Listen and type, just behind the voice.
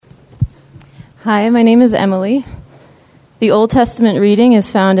Hi, my name is Emily. The Old Testament reading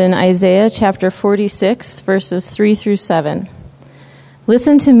is found in Isaiah chapter 46, verses 3 through 7.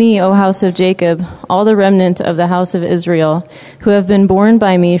 Listen to me, O house of Jacob, all the remnant of the house of Israel, who have been born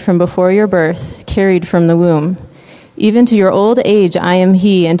by me from before your birth, carried from the womb. Even to your old age I am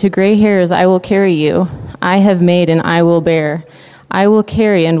he, and to gray hairs I will carry you. I have made and I will bear. I will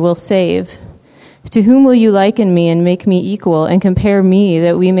carry and will save. To whom will you liken me and make me equal, and compare me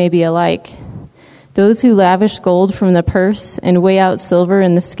that we may be alike? Those who lavish gold from the purse and weigh out silver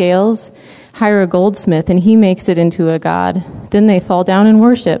in the scales hire a goldsmith, and he makes it into a god. Then they fall down and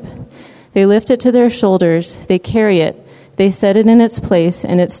worship. They lift it to their shoulders. They carry it. They set it in its place,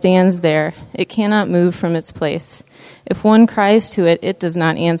 and it stands there. It cannot move from its place. If one cries to it, it does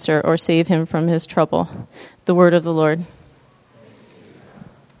not answer or save him from his trouble. The word of the Lord.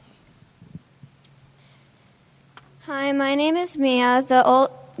 Hi, my name is Mia.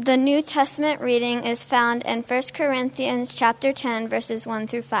 The New Testament reading is found in 1 Corinthians chapter 10, verses 1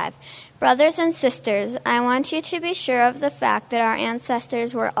 through 5. Brothers and sisters, I want you to be sure of the fact that our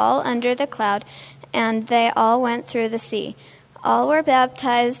ancestors were all under the cloud, and they all went through the sea. All were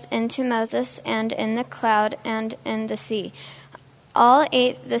baptized into Moses and in the cloud and in the sea. All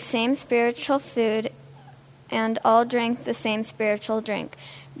ate the same spiritual food, and all drank the same spiritual drink.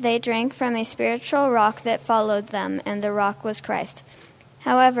 They drank from a spiritual rock that followed them, and the rock was Christ.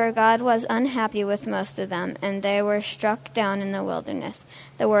 However, God was unhappy with most of them, and they were struck down in the wilderness.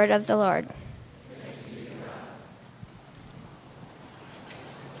 The word of the Lord.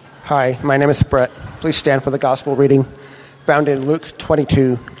 Hi, my name is Brett. Please stand for the gospel reading found in Luke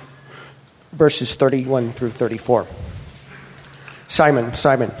 22, verses 31 through 34. Simon,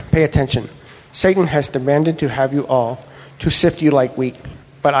 Simon, pay attention. Satan has demanded to have you all, to sift you like wheat.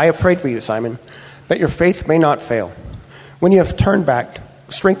 But I have prayed for you, Simon, that your faith may not fail. When you have turned back,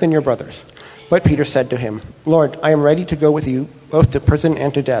 strengthen your brothers. But Peter said to him, Lord, I am ready to go with you, both to prison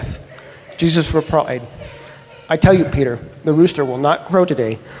and to death. Jesus replied, I tell you, Peter, the rooster will not crow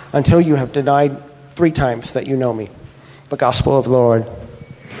today until you have denied 3 times that you know me. The gospel of the Lord.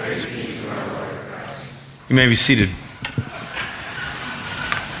 You may be seated.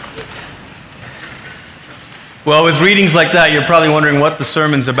 Well, with readings like that, you're probably wondering what the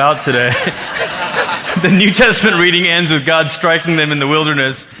sermon's about today. The New Testament reading ends with God striking them in the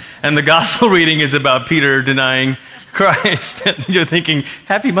wilderness, and the gospel reading is about Peter denying Christ. And you're thinking,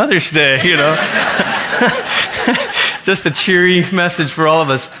 Happy Mother's Day, you know. Just a cheery message for all of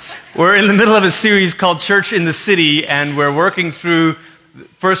us. We're in the middle of a series called Church in the City, and we're working through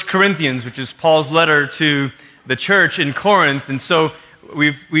 1 Corinthians, which is Paul's letter to the church in Corinth. And so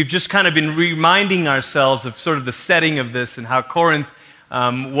we've just kind of been reminding ourselves of sort of the setting of this and how Corinth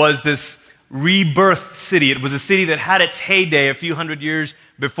was this rebirth city. It was a city that had its heyday a few hundred years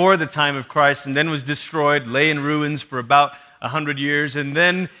before the time of Christ and then was destroyed, lay in ruins for about 100 years, and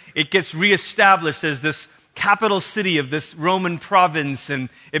then it gets reestablished as this capital city of this Roman province, and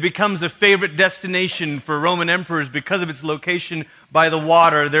it becomes a favorite destination for Roman emperors because of its location by the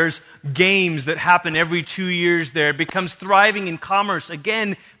water. There's games that happen every 2 years there. It becomes thriving in commerce,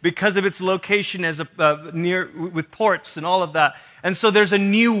 again, because of its location as near with ports and all of that. And so there's a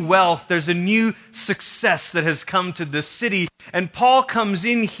new wealth, there's a new success that has come to this city. And Paul comes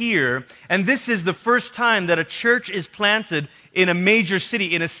in here, and this is the first time that a church is planted in a major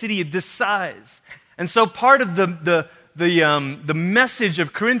city, in a city of this size. And so part of the message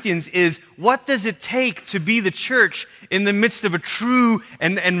of Corinthians is, what does it take to be the church in the midst of a true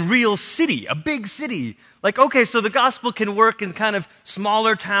and real city, a big city? Like, okay, so the gospel can work in kind of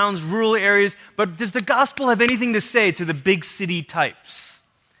smaller towns, rural areas, but does the gospel have anything to say to the big city types?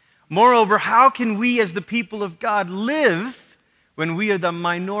 Moreover, how can we as the people of God live when we are the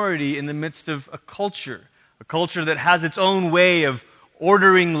minority in the midst of a culture that has its own way of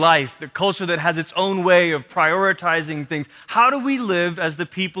ordering life, the culture that has its own way of prioritizing things? How do we live as the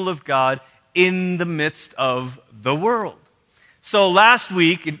people of God in the midst of the world? So last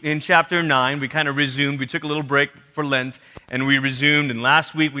week in chapter 9, we kind of resumed. We took a little break for Lent, and we resumed. And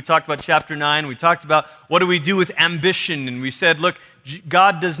last week we talked about chapter 9. We talked about what do we do with ambition. And we said, look,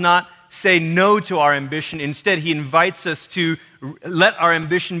 God does not say no to our ambition. Instead, he invites us to let our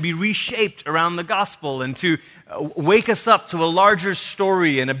ambition be reshaped around the gospel and to wake us up to a larger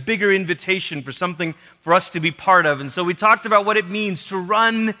story and a bigger invitation for something for us to be part of. And so we talked about what it means to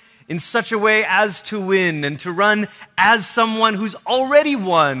run in such a way as to win, and to run as someone who's already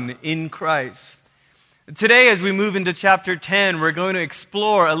won in Christ. Today, as we move into chapter 10, we're going to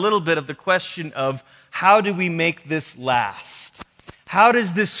explore a little bit of the question of how do we make this last? How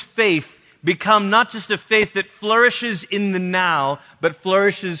does this faith become not just a faith that flourishes in the now, but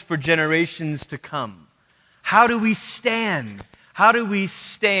flourishes for generations to come? How do we stand? How do we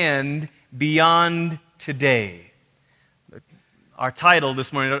stand beyond today? Our title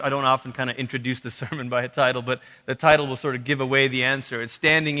this morning, I don't often kind of introduce the sermon by a title, but the title will sort of give away the answer. It's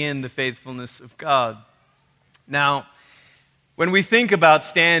Standing in the Faithfulness of God. Now, when we think about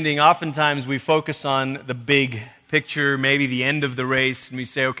standing, oftentimes we focus on the big picture, maybe the end of the race, and we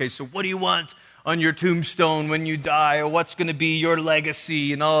say, okay, so what do you want on your tombstone when you die, or what's going to be your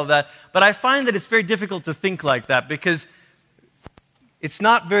legacy and all of that? But I find that it's very difficult to think like that, because it's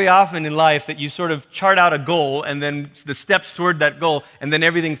not very often in life that you sort of chart out a goal and then the steps toward that goal, and then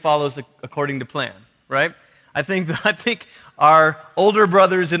everything follows according to plan, right? I think our older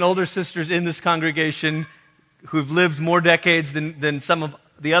brothers and older sisters in this congregation who've lived more decades than some of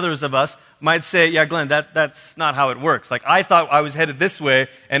the others of us might say, yeah, Glenn, that's not how it works. Like, I thought I was headed this way,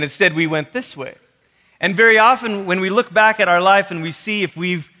 and instead we went this way. And very often when we look back at our life and we see if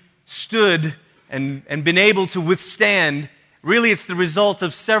we've stood and been able to withstand, really, it's the result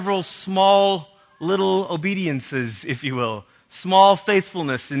of several small little obediences, if you will, small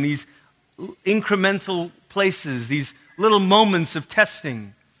faithfulness in these incremental places, these little moments of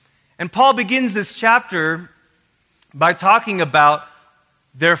testing. And Paul begins this chapter by talking about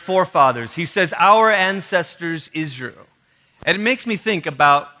their forefathers. He says, our ancestors Israel. And it makes me think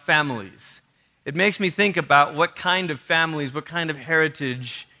about families. It makes me think about what kind of families, what kind of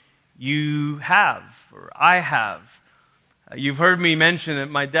heritage you have, or I have. You've heard me mention that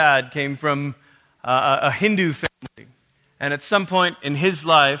my dad came from a Hindu family. And at some point in his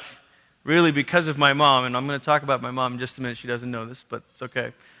life, really because of my mom, and I'm going to talk about my mom in just a minute. She doesn't know this, but it's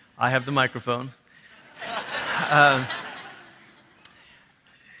okay. I have the microphone.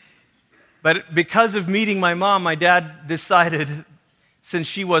 But because of meeting my mom, my dad decided, since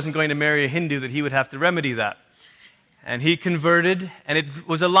she wasn't going to marry a Hindu, that he would have to remedy that. And he converted, and it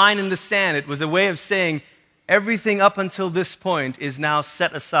was a line in the sand. It was a way of saying, everything up until this point is now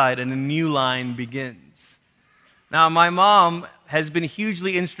set aside and a new line begins. Now, my mom has been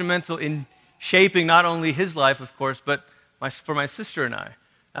hugely instrumental in shaping not only his life, of course, but for my sister and I.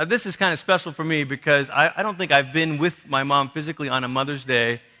 Now, this is kind of special for me because I don't think I've been with my mom physically on a Mother's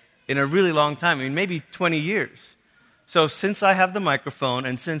Day in a really long time. I mean, maybe 20 years. So since I have the microphone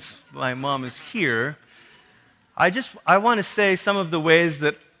and since my mom is here, I want to say some of the ways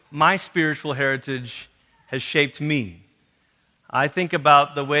that my spiritual heritage has shaped me. I think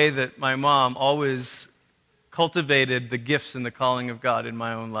about the way that my mom always cultivated the gifts and the calling of God in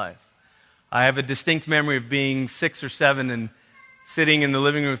my own life. I have a distinct memory of being 6 or 7 and sitting in the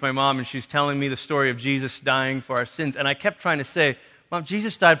living room with my mom, and she's telling me the story of Jesus dying for our sins. And I kept trying to say, Mom,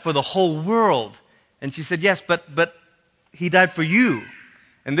 Jesus died for the whole world. And she said, yes, but he died for you.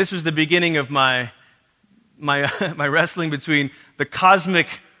 And this was the beginning of my wrestling between the cosmic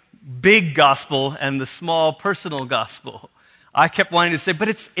big gospel and the small personal gospel. I kept wanting to say, but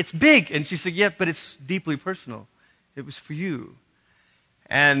it's big. And she said, yeah, but it's deeply personal. It was for you.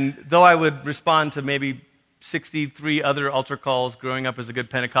 And though I would respond to maybe 63 other altar calls growing up as a good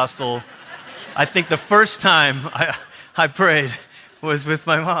Pentecostal, I think the first time I prayed was with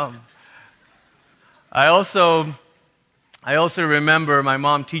my mom. I also remember my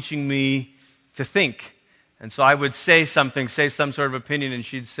mom teaching me to think. And so I would say some sort of opinion, and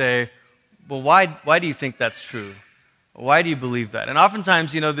she'd say, well, why do you think that's true? Why do you believe that? And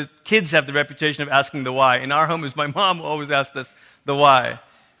oftentimes, the kids have the reputation of asking the why. In our home, my mom always asked us the why.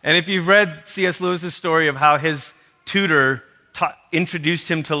 And if you've read C.S. Lewis's story of how his tutor introduced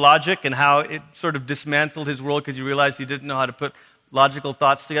him to logic and how it sort of dismantled his world because he realized he didn't know how to put logical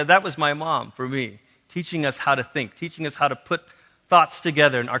thoughts together, that was my mom for me, teaching us how to think, teaching us how to put thoughts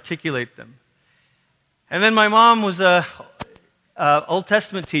together and articulate them. And then my mom was a Old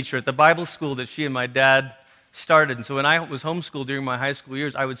Testament teacher at the Bible school that she and my dad started. And so when I was homeschooled during my high school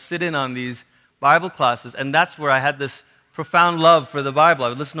years, I would sit in on these Bible classes, and that's where I had this profound love for the Bible. I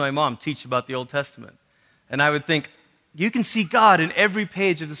would listen to my mom teach about the Old Testament. And I would think, you can see God in every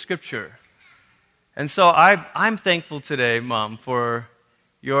page of the Scripture. And so I'm thankful today, Mom, for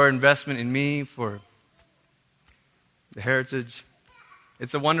your investment in me, for the heritage.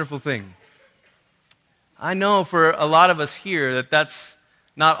 It's a wonderful thing. I know for a lot of us here that that's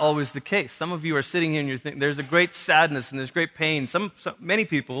not always the case. Some of you are sitting here and you're thinking, there's a great sadness and there's great pain. Many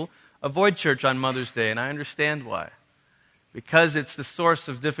people avoid church on Mother's Day, and I understand why. Because it's the source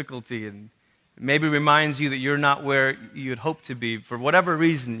of difficulty and maybe reminds you that you're not where you'd hope to be for whatever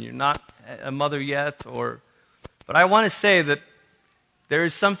reason. You're not a mother yet. But I want to say that there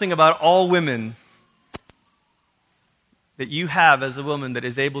is something about all women that you have as a woman that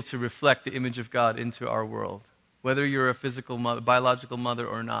is able to reflect the image of God into our world, whether you're a physical mother, biological mother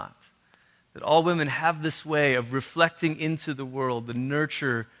or not. That all women have this way of reflecting into the world the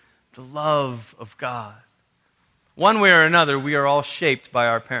nurture, the love of God. One way or another, we are all shaped by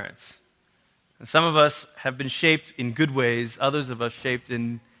our parents. And some of us have been shaped in good ways, others of us shaped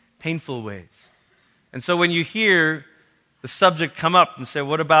in painful ways. And so when you hear the subject come up and say,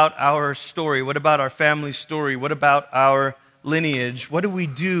 what about our story? What about our family story? What about our lineage? What do we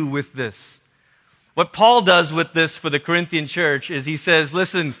do with this? What Paul does with this for the Corinthian church is he says,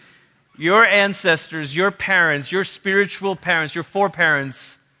 listen, your ancestors, your parents, your spiritual parents, your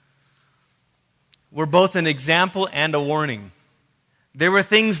foreparents were both an example and a warning. There were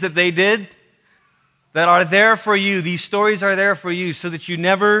things that they did that are there for you. These stories are there for you so that you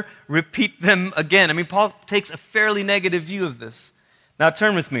never repeat them again. I mean, Paul takes a fairly negative view of this. Now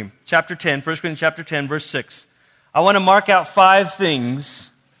turn with me. Chapter 10, 1 Corinthians chapter 10, verse 6. I want to mark out 5 things.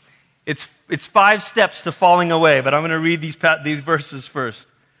 It's 5 steps to falling away, but I'm going to read these verses first.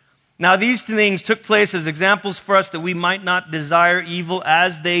 Now these things took place as examples for us that we might not desire evil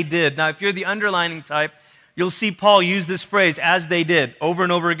as they did. Now if you're the underlining type, you'll see Paul use this phrase, as they did, over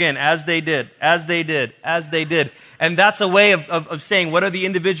and over again, as they did, as they did, as they did. And that's a way of saying what are the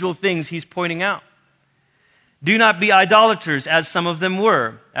individual things he's pointing out. Do not be idolaters, as some of them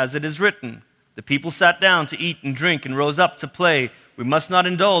were, as it is written. The people sat down to eat and drink and rose up to play. We must not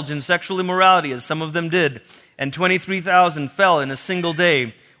indulge in sexual immorality, as some of them did. And 23,000 fell in a single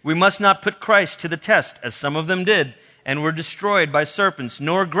day. We must not put Christ to the test, as some of them did, and were destroyed by serpents,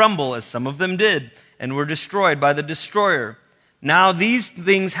 nor grumble, as some of them did, and were destroyed by the destroyer. Now these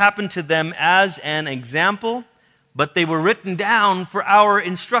things happened to them as an example, but they were written down for our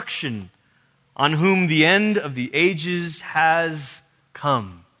instruction, on whom the end of the ages has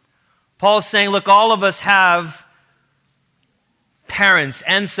come. Paul's saying, look, all of us have parents,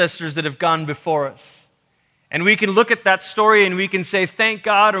 ancestors that have gone before us. And we can look at that story and we can say, thank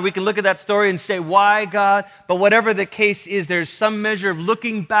God, or we can look at that story and say, why God? But whatever the case is, there's some measure of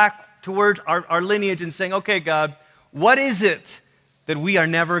looking back towards our lineage and saying, okay, God, what is it that we are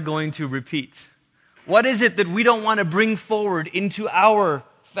never going to repeat? What is it that we don't want to bring forward into our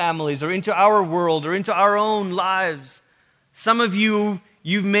families or into our world or into our own lives? Some of you,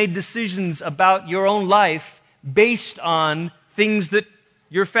 you've made decisions about your own life based on things that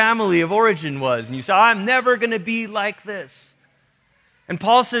your family of origin was. And you say, I'm never going to be like this. And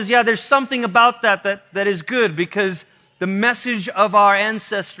Paul says, yeah, there's something about that is good, because the message of our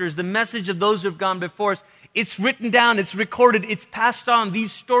ancestors, the message of those who have gone before us, it's written down, it's recorded, it's passed on.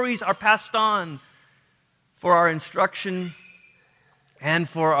 These stories are passed on for our instruction and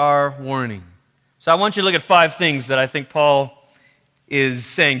for our warning. So I want you to look at 5 things that I think Paul is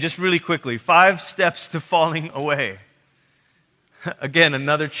saying, just really quickly. 5 steps to falling away. Again,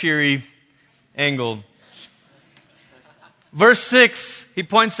 another cheery angle. Verse 6, he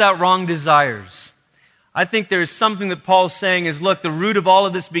points out wrong desires. I think there's something that Paul's saying is, look, the root of all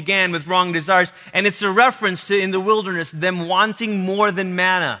of this began with wrong desires. And it's a reference to, in the wilderness, them wanting more than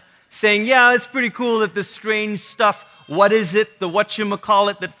manna. Saying, yeah, it's pretty cool that this strange stuff, what is it? The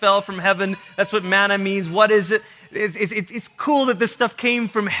whatchamacallit that fell from heaven. That's what manna means. What is it? It's cool that this stuff came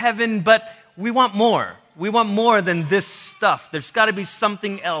from heaven, but we want more. We want more than this stuff. There's got to be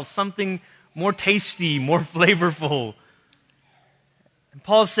something else, something more tasty, more flavorful. And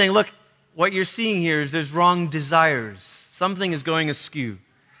Paul's saying, look, what you're seeing here is there's wrong desires. Something is going askew.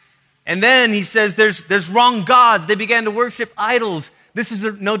 And then he says there's wrong gods. They began to worship idols. This is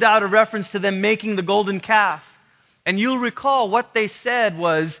no doubt a reference to them making the golden calf. And you'll recall what they said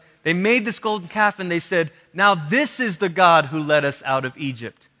was, they made this golden calf and they said, now this is the God who led us out of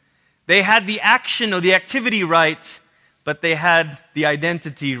Egypt. They had the action or the activity right, but they had the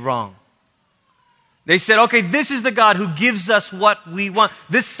identity wrong. They said, okay, this is the God who gives us what we want.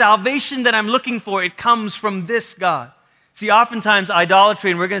 This salvation that I'm looking for, it comes from this God. See, oftentimes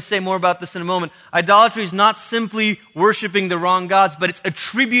idolatry, and we're going to say more about this in a moment, idolatry is not simply worshiping the wrong gods, but it's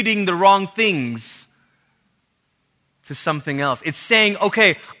attributing the wrong things to something else. It's saying,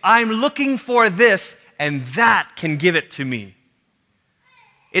 okay, I'm looking for this, and that can give it to me.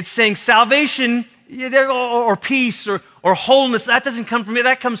 It's saying salvation or peace or wholeness, that doesn't come from me,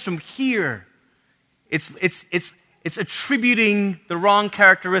 that comes from here. It's attributing the wrong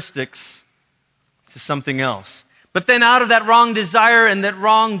characteristics to something else. But then out of that wrong desire and that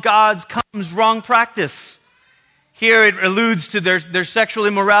wrong gods comes wrong practice. Here it alludes to their sexual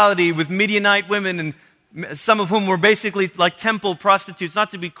immorality with Midianite women, and some of whom were basically like temple prostitutes, not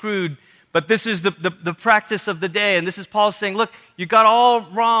to be crude. But this is the practice of the day. And this is Paul saying, look, you got all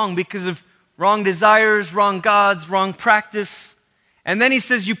wrong because of wrong desires, wrong gods, wrong practice. And then he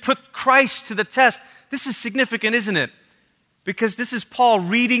says you put Christ to the test. This is significant, isn't it? Because this is Paul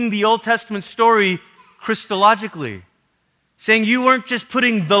reading the Old Testament story Christologically, saying you weren't just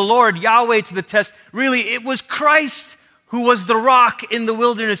putting the Lord, Yahweh, to the test. Really, it was Christ who was the rock in the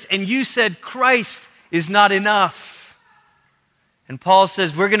wilderness, and you said Christ is not enough. And Paul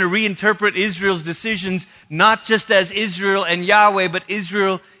says we're going to reinterpret Israel's decisions not just as Israel and Yahweh, but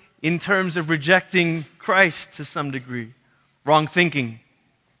Israel in terms of rejecting Christ to some degree. Wrong thinking.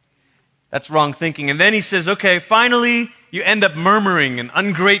 That's wrong thinking. And then he says, okay, finally you end up murmuring and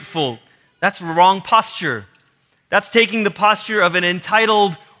ungrateful. That's wrong posture. That's taking the posture of an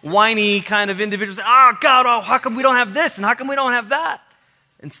entitled, whiny kind of individual. Saying, oh, God, how come we don't have this? And how come we don't have that?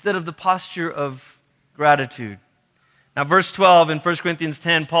 Instead of the posture of gratitude. Now, verse 12 in 1 Corinthians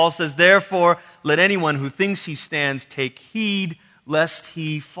 10, Paul says, therefore, let anyone who thinks he stands take heed lest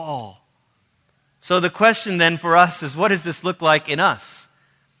he fall. So the question then for us is, what does this look like in us?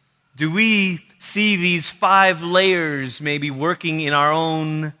 Do we see these 5 layers maybe working in our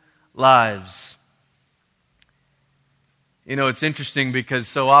own lives? You know, it's interesting because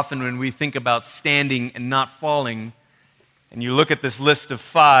so often when we think about standing and not falling, and you look at this list of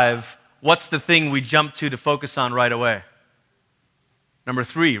 5, what's the thing we jump to focus on right away? Number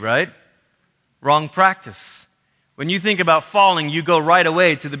 3, right? Wrong practice. When you think about falling, you go right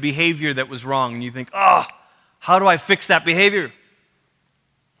away to the behavior that was wrong, and you think, oh, how do I fix that behavior?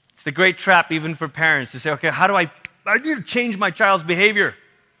 It's the great trap even for parents to say, okay, I need to change my child's behavior.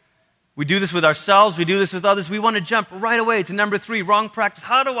 We do this with ourselves, we do this with others. We want to jump right away to number 3, wrong practice.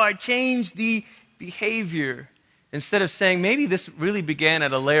 How do I change the behavior? Instead of saying, maybe this really began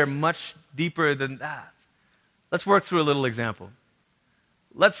at a layer much deeper than that. Let's work through a little example.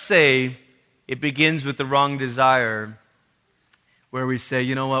 Let's say it begins with the wrong desire, where we say,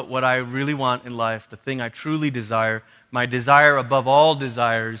 you know what I really want in life, the thing I truly desire, my desire above all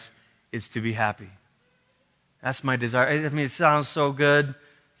desires is to be happy. That's my desire. I mean, it sounds so good.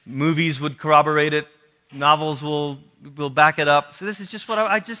 Movies would corroborate it. Novels will back it up. So this is just what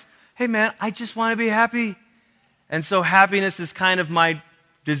I just want to be happy. And so happiness is kind of my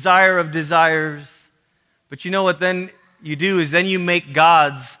desire of desires. But you know what then you do is then you make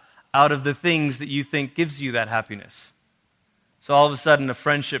gods out of the things that you think gives you that happiness. So all of a sudden a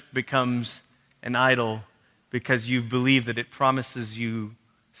friendship becomes an idol because you've believed that it promises you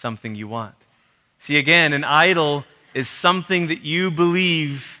something you want. See, again, an idol is something that you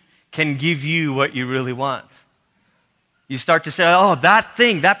believe can give you what you really want. You start to say, oh, that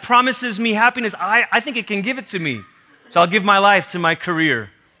thing, that promises me happiness, I think it can give it to me. So I'll give my life to my career.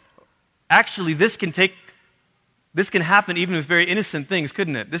 Actually, this can happen even with very innocent things,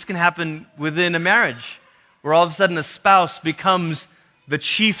 couldn't it? This can happen within a marriage, where all of a sudden a spouse becomes the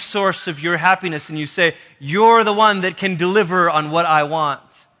chief source of your happiness, and you say, you're the one that can deliver on what I want.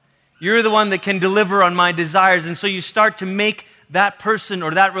 You're the one that can deliver on my desires. And so you start to make that person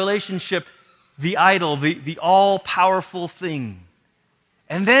or that relationship the idol, the all-powerful thing.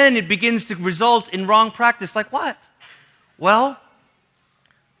 And then it begins to result in wrong practice. Like what? Well,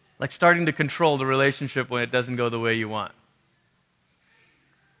 like starting to control the relationship when it doesn't go the way you want.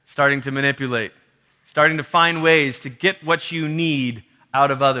 Starting to manipulate. Starting to find ways to get what you need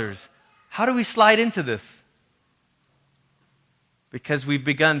out of others. How do we slide into this? Because we've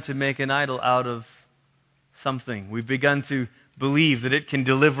begun to make an idol out of something. We've begun to believe that it can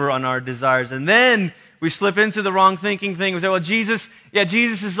deliver on our desires. And then we slip into the wrong thinking thing. We say, well, Jesus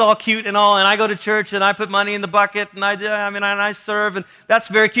is all cute and all, and I go to church and I put money in the bucket and I serve, and that's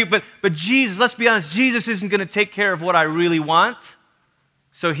very cute. But Jesus, let's be honest, Jesus isn't going to take care of what I really want.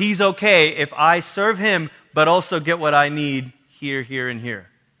 So he's okay if I serve him, but also get what I need here, here, and here.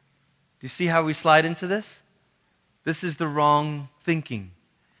 Do you see how we slide into this? This is the wrong thinking.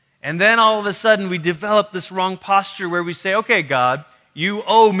 And then all of a sudden we develop this wrong posture where we say, okay, God, you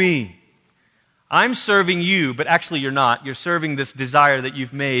owe me. I'm serving you, but actually you're not. You're serving this desire that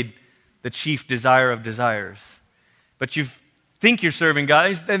you've made the chief desire of desires. But you think you're serving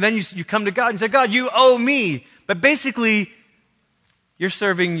God, and then you come to God and say, God, you owe me. But basically, you're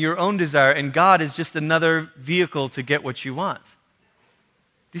serving your own desire, and God is just another vehicle to get what you want.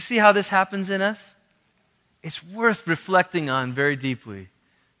 Do you see how this happens in us? It's worth reflecting on very deeply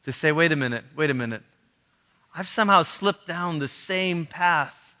to say, wait a minute. I've somehow slipped down the same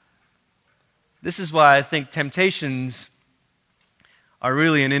path. This is why I think temptations are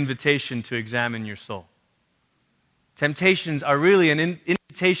really an invitation to examine your soul. Temptations are really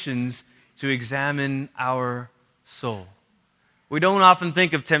invitations to examine our soul. We don't often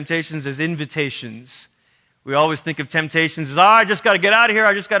think of temptations as invitations. We always think of temptations as, I just got to get out of here.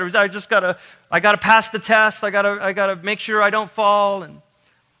 I got to pass the test. I got to make sure I don't fall. And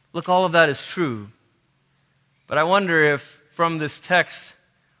look, all of that is true. But I wonder if from this text,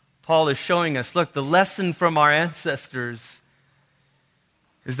 Paul is showing us, look, the lesson from our ancestors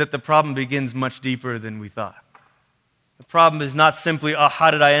is that the problem begins much deeper than we thought. The problem is not simply, how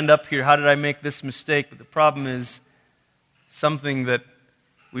did I end up here? How did I make this mistake? But the problem is something that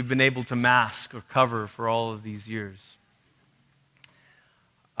we've been able to mask or cover for all of these years.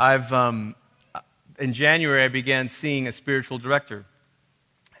 In January, I began seeing a spiritual director.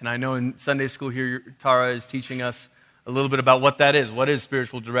 And I know in Sunday school here, Tara is teaching us a little bit about what that is. What is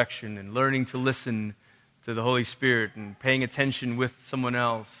spiritual direction? And learning to listen to the Holy Spirit and paying attention with someone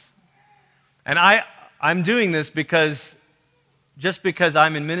else. And I'm doing this because just because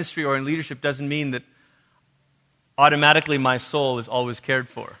I'm in ministry or in leadership doesn't mean that automatically my soul is always cared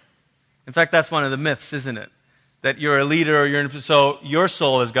for. In fact, that's one of the myths, isn't it? That you're a leader or so your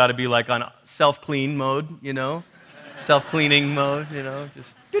soul has got to be like on self-clean mode, self-cleaning mode,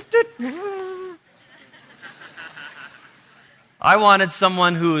 just. I wanted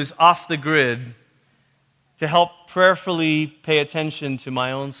someone who is off the grid to help prayerfully pay attention to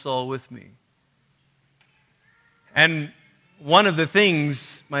my own soul with me. And one of the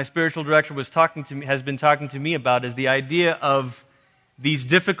things my spiritual director has been talking to me about is the idea of these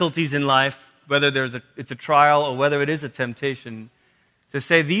difficulties in life, whether it's a trial or whether it is a temptation, to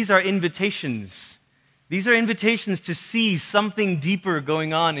say these are invitations. These are invitations to see something deeper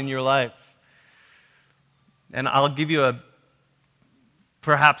going on in your life. And I'll give you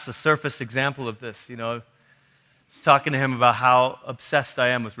perhaps a surface example of this. I was talking to him about how obsessed I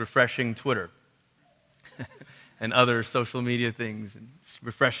am with refreshing Twitter and other social media things, and just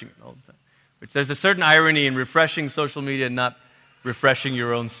refreshing it all the time. Which there's a certain irony in refreshing social media and not refreshing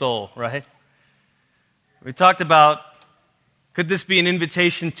your own soul, right? We talked about, could this be an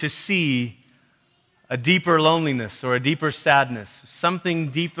invitation to see a deeper loneliness or a deeper sadness, something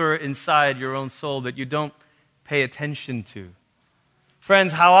deeper inside your own soul that you don't pay attention to?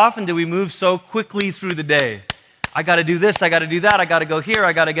 Friends, how often do we move so quickly through the day? I got to do this, I got to do that, I got to go here,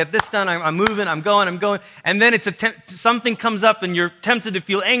 I got to get this done, I'm moving, I'm going. And then something comes up and you're tempted to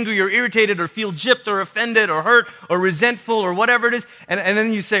feel angry or irritated or feel gypped or offended or hurt or resentful or whatever it is. And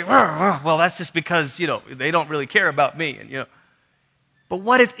then you say, well, that's just because, they don't really care about me. But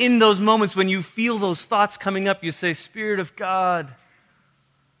what if in those moments when you feel those thoughts coming up, you say, Spirit of God,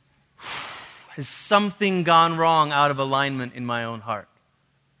 has something gone wrong out of alignment in my own heart?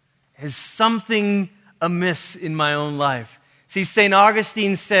 Has something amiss in my own life? See, St.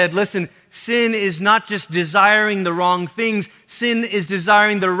 Augustine said, listen, sin is not just desiring the wrong things, sin is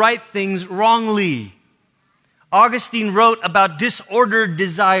desiring the right things wrongly. Augustine wrote about disordered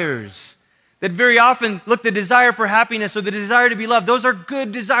desires. That very often, look, the desire for happiness or the desire to be loved, those are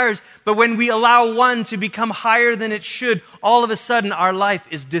good desires. But when we allow one to become higher than it should, all of a sudden our life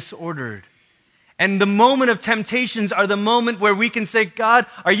is disordered. And the moment of temptations are the moment where we can say, God,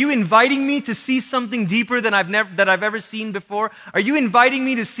 are you inviting me to see something deeper than I've ever seen before? Are you inviting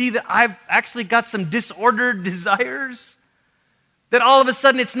me to see that I've actually got some disordered desires? That all of a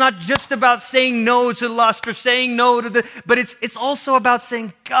sudden it's not just about saying no to lust or saying no to but it's also about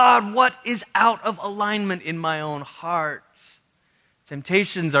saying, God, what is out of alignment in my own heart?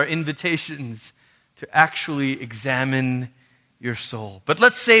 Temptations are invitations to actually examine your soul. But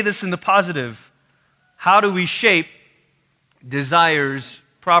let's say this in the positive. How do we shape desires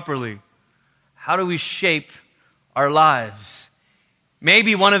properly? How do we shape our lives?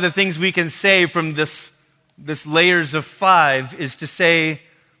 Maybe one of the things we can say from this layers of 5 is to say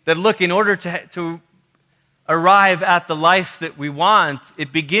that, look, in order to arrive at the life that we want,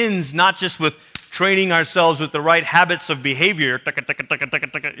 it begins not just with training ourselves with the right habits of behavior,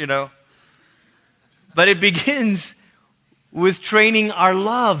 but it begins with training our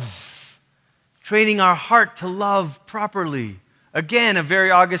loves. Training our heart to love properly. Again, a very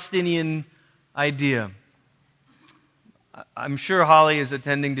Augustinian idea. I'm sure Holly is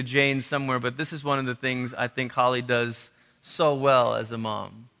attending to Jane somewhere, but this is one of the things I think Holly does so well as a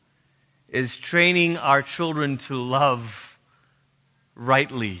mom, is training our children to love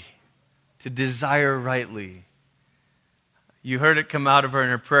rightly, to desire rightly. You heard it come out of her in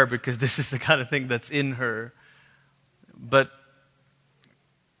her prayer because this is the kind of thing that's in her. But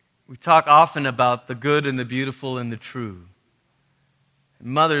we talk often about the good and the beautiful and the true.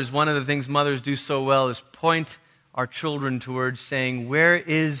 Mothers, one of the things mothers do so well is point our children towards saying, where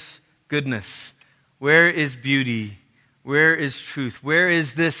is goodness? Where is beauty? Where is truth? Where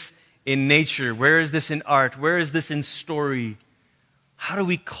is this in nature? Where is this in art? Where is this in story? How do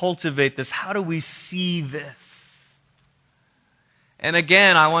we cultivate this? How do we see this? And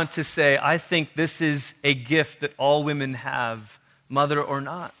again, I want to say, I think this is a gift that all women have, mother or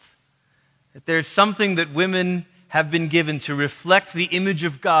not. That there's something that women have been given to reflect the image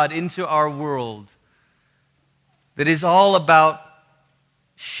of God into our world that is all about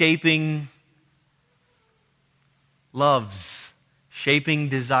shaping loves, shaping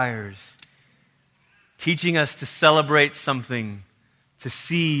desires, teaching us to celebrate something, to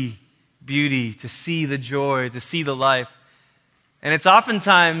see beauty, to see the joy, to see the life. And it's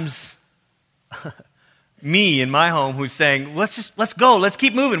oftentimes me in my home who's saying, let's go, let's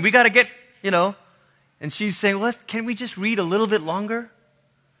keep moving. We got to get, And she's saying, can we just read a little bit longer?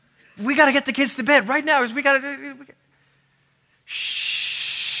 We got to get the kids to bed right now.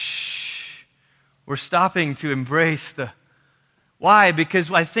 Shh. We're stopping to embrace Why?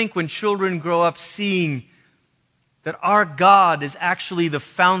 Because I think when children grow up seeing that our God is actually the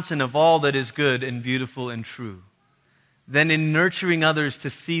fountain of all that is good and beautiful and true, then in nurturing others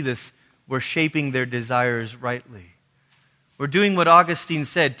to see this, we're shaping their desires rightly. We're doing what Augustine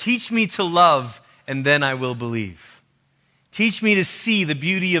said, teach me to love, and then I will believe. Teach me to see the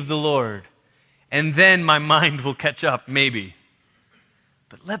beauty of the Lord, and then my mind will catch up, maybe.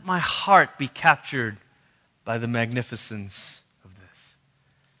 But let my heart be captured by the magnificence of this.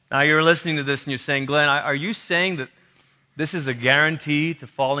 Now you're listening to this and you're saying, Glenn, are you saying that this is a guarantee to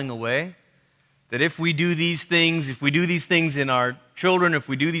falling away? That if we do these things in our children, if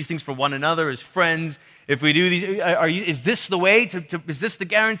we do these things for one another as friends, if we do these, is this the way? Is this the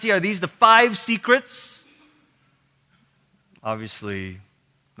guarantee? Are these the 5 secrets? Obviously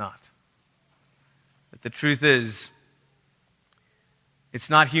not. But the truth is, it's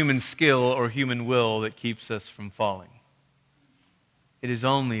not human skill or human will that keeps us from falling. It is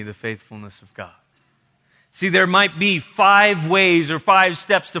only the faithfulness of God. See, there might be 5 ways or 5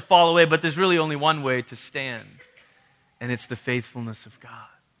 steps to fall away, but there's really only one way to stand, and it's the faithfulness of God.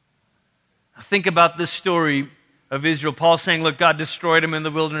 Now think about this story of Israel. Paul saying, look, God destroyed them in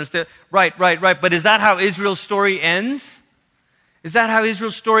the wilderness. Right. But is that how Israel's story ends? Is that how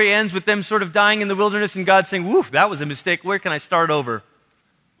Israel's story ends, with them sort of dying in the wilderness and God saying, woof, that was a mistake. Where can I start over?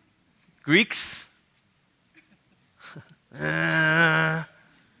 Greeks?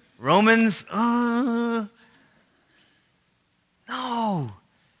 Romans? No.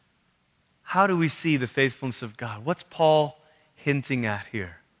 How do we see the faithfulness of God? What's Paul hinting at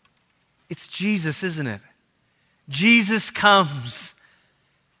here? It's Jesus, isn't it? Jesus comes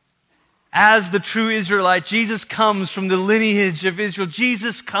as the true Israelite. Jesus comes from the lineage of Israel.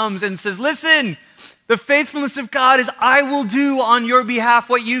 Jesus comes and says, listen, the faithfulness of God is I will do on your behalf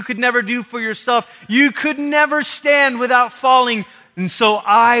what you could never do for yourself. You could never stand without falling. And so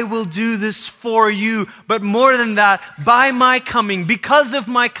I will do this for you. But more than that, by my coming, because of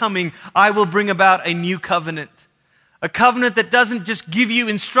my coming, I will bring about a new covenant. A covenant that doesn't just give you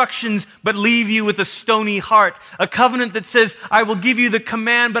instructions, but leave you with a stony heart. A covenant that says, I will give you the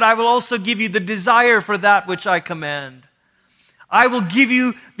command, but I will also give you the desire for that which I command. I will give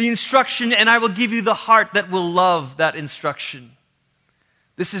you the instruction, and I will give you the heart that will love that instruction.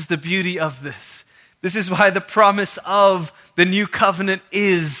 This is the beauty of this. This is why the promise of the new covenant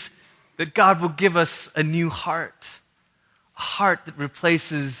is that God will give us a new heart. A heart that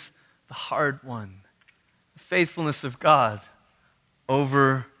replaces the hard one. The faithfulness of God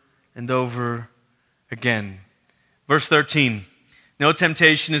over and over again. Verse 13. No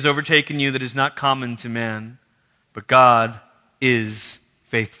temptation has overtaken you that is not common to man, but God is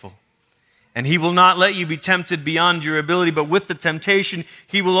faithful. And He will not let you be tempted beyond your ability, but with the temptation,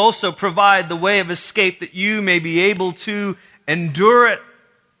 He will also provide the way of escape that you may be able to endure it.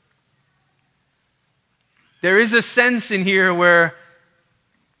 There is a sense in here where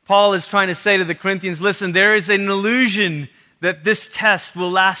Paul is trying to say to the Corinthians, listen, there is an illusion that this test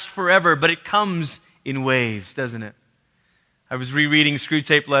will last forever, but it comes in waves, doesn't it? I was rereading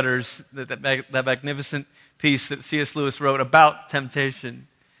Screwtape Letters, that magnificent piece that C.S. Lewis wrote about temptation.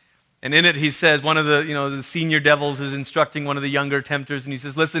 And in it he says, one of the senior devils is instructing one of the younger tempters, and he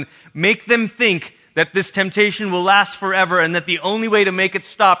says, listen, make them think that this temptation will last forever and that the only way to make it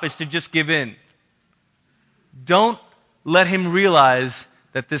stop is to just give in. Don't let him realize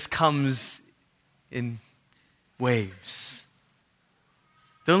that this comes in waves.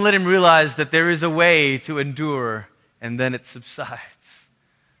 Don't let him realize that there is a way to endure and then it subsides.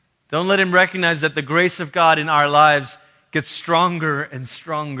 Don't let him recognize that the grace of God in our lives gets stronger and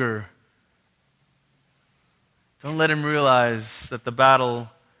stronger. Don't let him realize that the battle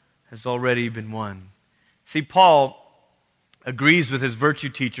has already been won. See, Paul agrees with his virtue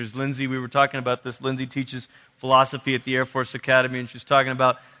teachers. Lindsay, we were talking about this. Lindsay teaches philosophy at the Air Force Academy, and she's talking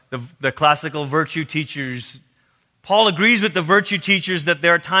about the classical virtue teachers. Paul agrees with the virtue teachers that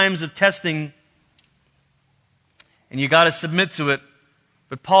there are times of testing, and you got to submit to it.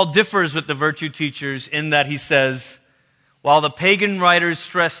 But Paul differs with the virtue teachers in that he says, while the pagan writers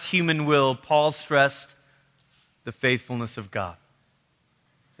stressed human will, Paul stressed the faithfulness of God.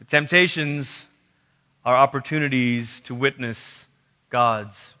 The temptations are opportunities to witness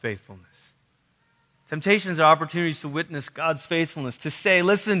God's faithfulness. Temptations are opportunities to witness God's faithfulness, to say,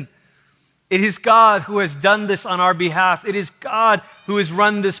 listen, it is God who has done this on our behalf. It is God who has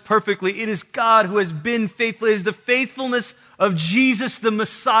run this perfectly. It is God who has been faithful. It is the faithfulness of Jesus the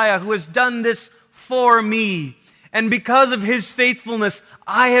Messiah who has done this for me. And because of his faithfulness,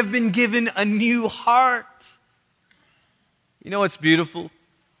 I have been given a new heart. You know what's beautiful?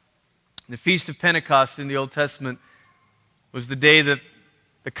 The Feast of Pentecost in the Old Testament was the day that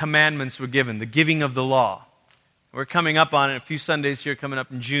the commandments were given, the giving of the law. We're coming up on it, a few Sundays here coming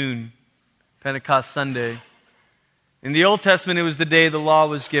up in June, Pentecost Sunday. In the Old Testament, it was the day the law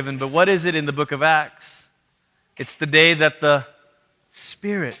was given. But what is it in the book of Acts? It's the day that the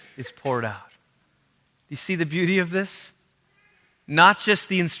Spirit is poured out. Do you see the beauty of this? Not just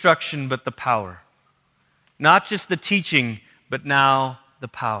the instruction, but the power. Not just the teaching, but now the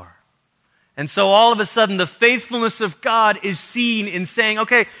power. And so all of a sudden, the faithfulness of God is seen in saying,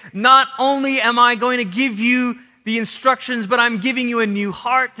 okay, not only am I going to give you the instructions, but I'm giving you a new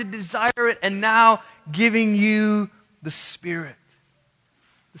heart to desire it, and now giving you the Spirit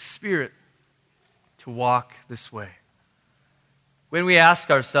to walk this way. When we ask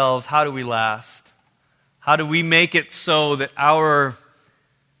ourselves, how do we last? How do we make it so that our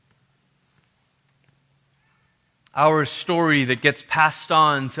story that gets passed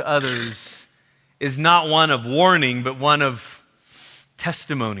on to others is not one of warning, but one of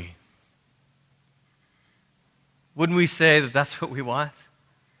testimony? Wouldn't we say that that's what we want?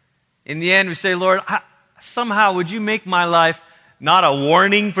 In the end, we say, Lord, somehow would you make my life not a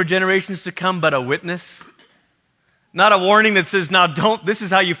warning for generations to come, but a witness? Not a warning that says, now this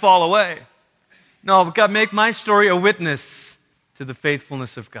is how you fall away. No, but God, make my story a witness to the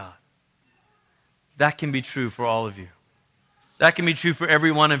faithfulness of God. That can be true for all of you. That can be true for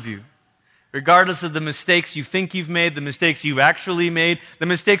every one of you. Regardless of the mistakes you think you've made, the mistakes you've actually made, the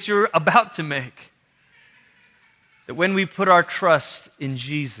mistakes you're about to make. That when we put our trust in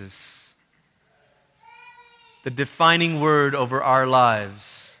Jesus, the defining word over our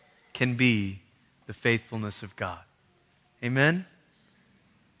lives can be the faithfulness of God. Amen?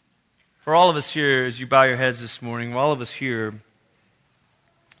 For all of us here, as you bow your heads this morning, all of us here,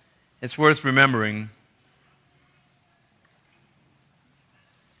 it's worth remembering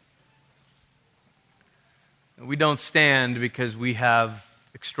we don't stand because we have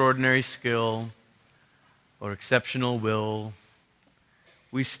extraordinary skill or exceptional will.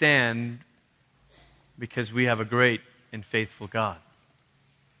 We stand because we have a great and faithful God.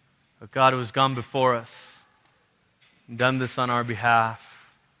 A God who has gone before us and done this on our behalf.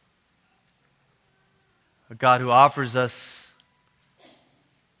 A God who offers us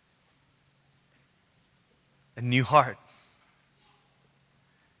a new heart.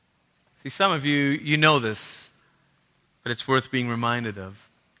 See, some of you know this, but it's worth being reminded of.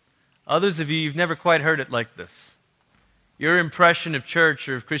 Others of you, you've never quite heard it like this. Your impression of church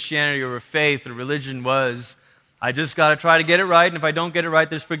or of Christianity or of faith or religion was, I just got to try to get it right, and if I don't get it right,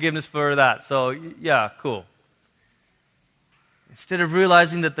 there's forgiveness for that. So, yeah, cool. Instead of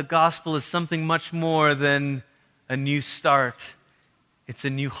realizing that the gospel is something much more than a new start, it's a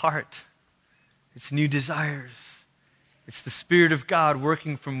new heart. It's new desires. It's the Spirit of God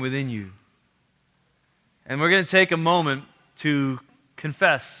working from within you. And we're going to take a moment to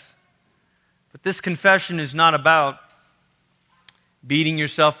confess. But this confession is not about beating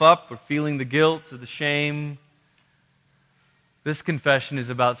yourself up or feeling the guilt or the shame. This confession is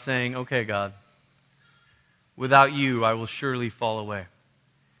about saying, okay, God, without you, I will surely fall away.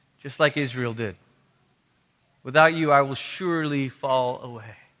 Just like Israel did. Without you, I will surely fall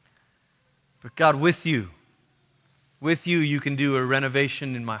away. But God, with you, you can do a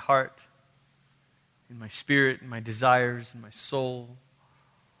renovation in my heart, in my spirit, in my desires, in my soul.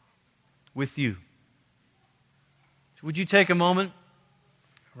 With you. So would you take a moment,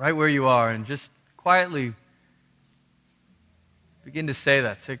 right where you are, and just quietly begin to say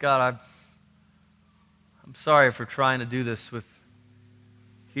that. Say, God, I'm sorry for trying to do this with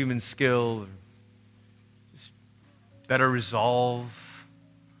human skill, or just better resolve.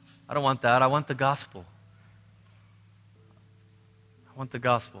 I don't want that. I want the gospel. I want the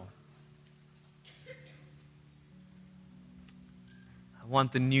gospel.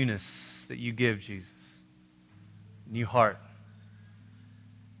 want the newness that you give, Jesus. New heart.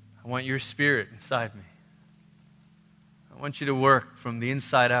 I want your Spirit inside me. I want you to work from the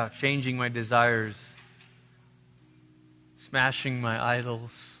inside out, changing my desires, smashing my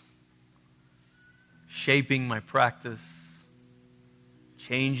idols, shaping my practice,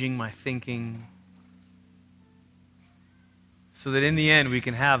 changing my thinking, so that in the end we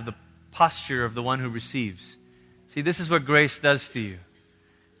can have the posture of the one who receives. See, this is what grace does to you.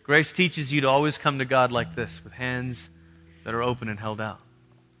 Grace teaches you to always come to God like this, with hands that are open and held out.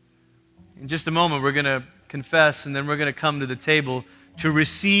 In just a moment, we're going to confess, and then we're going to come to the table to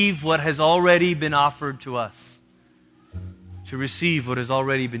receive what has already been offered to us, to receive what has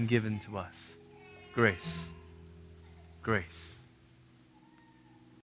already been given to us. Grace. Grace.